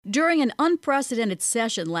During an unprecedented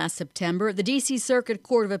session last September, the D.C. Circuit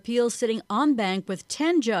Court of Appeals, sitting en banc with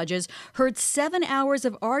 10 judges, heard 7 hours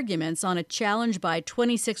of arguments on a challenge by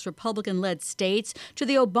 26 Republican-led states to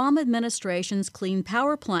the Obama administration's Clean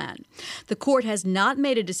Power Plan. The court has not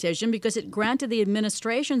made a decision because it granted the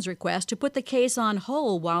administration's request to put the case on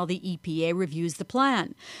hold while the EPA reviews the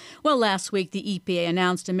plan. Well, last week, the EPA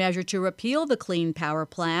announced a measure to repeal the Clean Power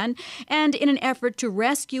Plan, and in an effort to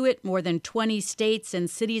rescue it, more than 20 states and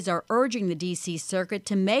cities are urging the D.C. Circuit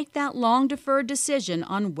to make that long-deferred decision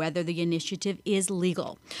on whether the initiative is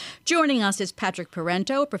legal. Joining us is Patrick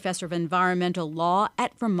Parenteau, professor of environmental law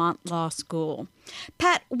at Vermont Law School.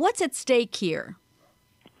 Pat, what's at stake here?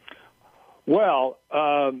 Well,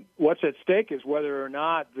 what's at stake is whether or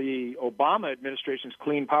not the Obama administration's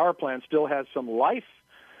Clean Power Plan still has some life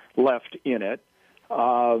left in it.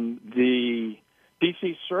 The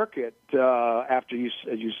D.C. Circuit, after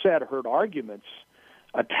as you said, heard arguments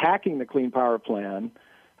attacking the Clean Power Plan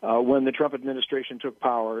when the Trump administration took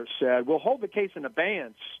power, said, we'll hold the case in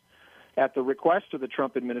abeyance at the request of the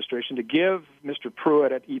Trump administration to give Mr.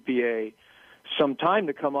 Pruitt at EPA some time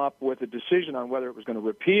to come up with a decision on whether it was going to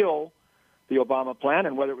repeal the Obama plan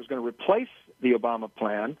and whether it was going to replace the Obama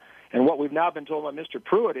plan. And what we've now been told by Mr.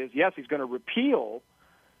 Pruitt is, yes, he's going to repeal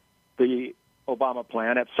the Obama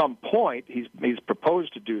plan at some point. He's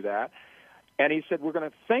proposed to do that. And he said, we're going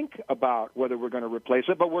to think about whether we're going to replace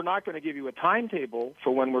it, but we're not going to give you a timetable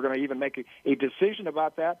for when we're going to even make a decision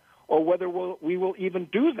about that or whether we will even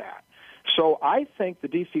do that. So I think the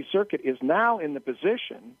D.C. Circuit is now in the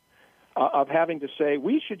position of having to say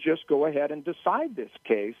we should just go ahead and decide this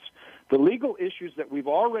case. The legal issues that we've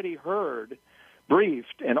already heard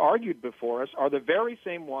briefed and argued before us are the very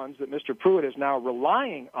same ones that Mr. Pruitt is now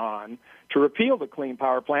relying on to repeal the Clean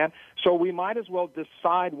Power Plan, so we might as well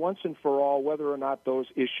decide once and for all whether or not those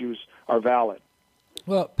issues are valid.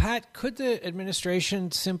 Well, Pat, could the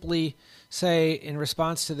administration simply say in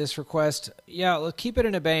response to this request, yeah, let's keep it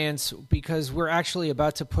in abeyance because we're actually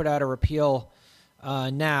about to put out a repeal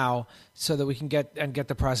now so that we can get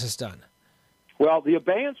the process done? Well, the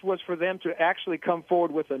abeyance was for them to actually come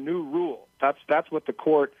forward with a new rule. That's what the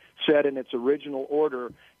court said in its original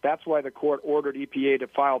order. That's why the court ordered EPA to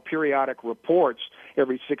file periodic reports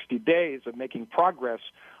every 60 days of making progress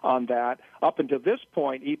on that. Up until this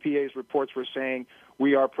point, EPA's reports were saying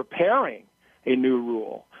we are preparing a new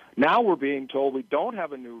rule. Now we're being told we don't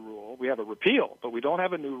have a new rule. We have a repeal, but we don't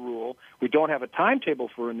have a new rule. We don't have a timetable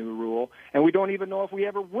for a new rule, and we don't even know if we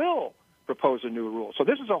ever will propose a new rule. So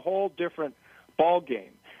this is a whole different ball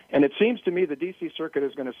game. And it seems to me the D.C. Circuit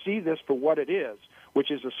is going to see this for what it is,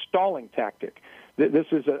 which is a stalling tactic. This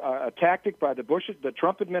is a tactic by the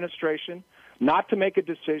Trump administration not to make a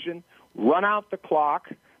decision, run out the clock.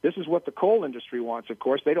 This is what the coal industry wants, of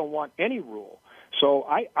course. They don't want any rule. So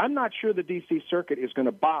I'm not sure the D.C. Circuit is going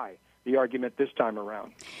to buy the argument this time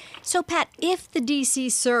around. So, Pat, if the D.C.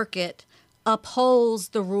 Circuit upholds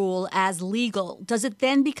the rule as legal, does it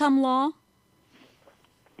then become law?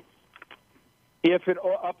 If it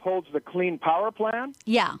upholds the Clean Power Plan?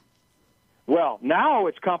 Yeah. Well, now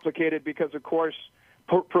it's complicated because, of course,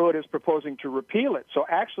 Pruitt is proposing to repeal it. So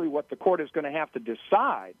actually what the court is going to have to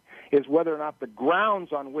decide is whether or not the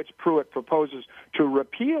grounds on which Pruitt proposes to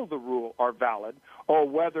repeal the rule are valid or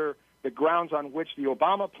whether the grounds on which the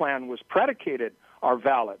Obama plan was predicated are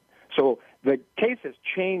valid. So the case has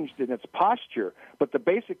changed in its posture, but the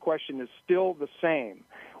basic question is still the same.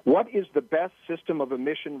 What is the best system of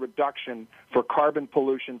emission reduction for carbon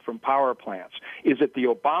pollution from power plants? Is it the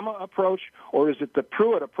Obama approach or is it the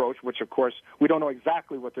Pruitt approach, which, of course, we don't know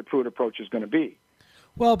exactly what the Pruitt approach is going to be?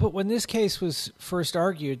 Well, but when this case was first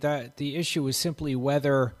argued, that the issue was simply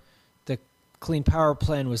whether the Clean Power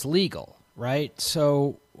Plan was legal, right?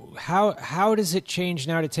 So how does it change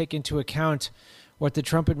now to take into account what the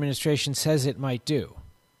Trump administration says it might do?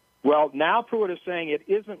 Well, now Pruitt is saying it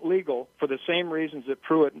isn't legal for the same reasons that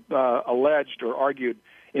Pruitt alleged or argued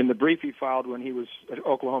in the brief he filed when he was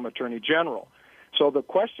Oklahoma Attorney General. So the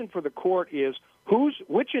question for the court is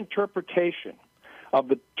which interpretation of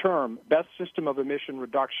the term best system of emission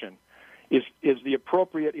reduction is the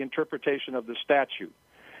appropriate interpretation of the statute.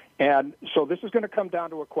 And so this is going to come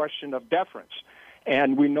down to a question of deference.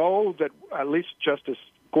 And we know that at least Justice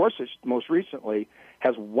Gorsuch most recently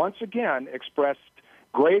has once again expressed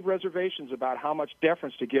grave reservations about how much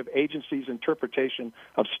deference to give agencies' interpretation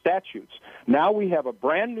of statutes. Now we have a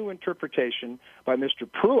brand new interpretation by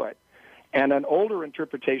Mr. Pruitt and an older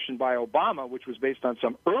interpretation by Obama, which was based on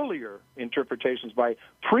some earlier interpretations by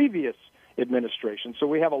previous administrations. So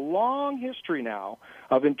we have a long history now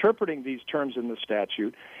of interpreting these terms in the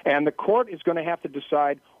statute, and the court is going to have to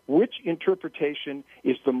decide which interpretation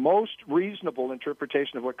is the most reasonable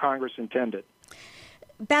interpretation of what Congress intended.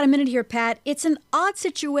 About a minute here, Pat. It's an odd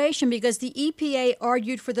situation because the EPA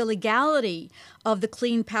argued for the legality of the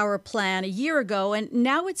Clean Power Plan a year ago, and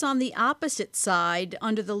now it's on the opposite side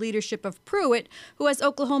under the leadership of Pruitt, who, as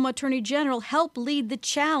Oklahoma Attorney General, helped lead the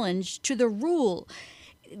challenge to the rule.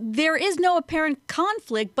 There is no apparent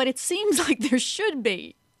conflict, but it seems like there should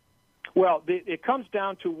be. Well, it comes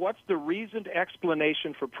down to what's the reasoned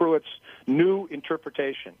explanation for Pruitt's new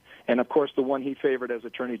interpretation, and of course the one he favored as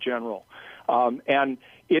Attorney General. And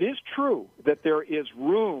it is true that there is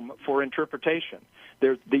room for interpretation.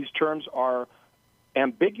 These terms are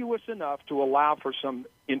ambiguous enough to allow for some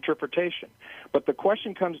interpretation. But the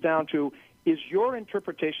question comes down to, is your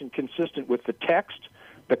interpretation consistent with the text,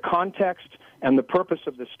 the context, and the purpose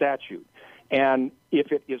of the statute? And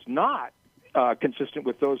if it is not consistent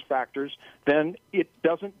with those factors, then it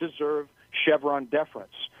doesn't deserve Chevron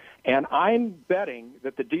deference. And I'm betting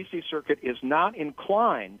that the D.C. Circuit is not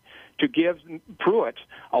inclined to give Pruitt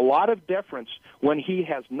a lot of deference when he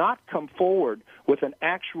has not come forward with an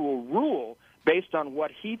actual rule based on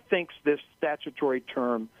what he thinks this statutory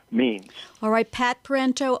term means. All right, Pat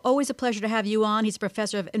Parenteau, always a pleasure to have you on. He's a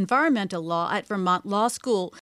professor of environmental law at Vermont Law School.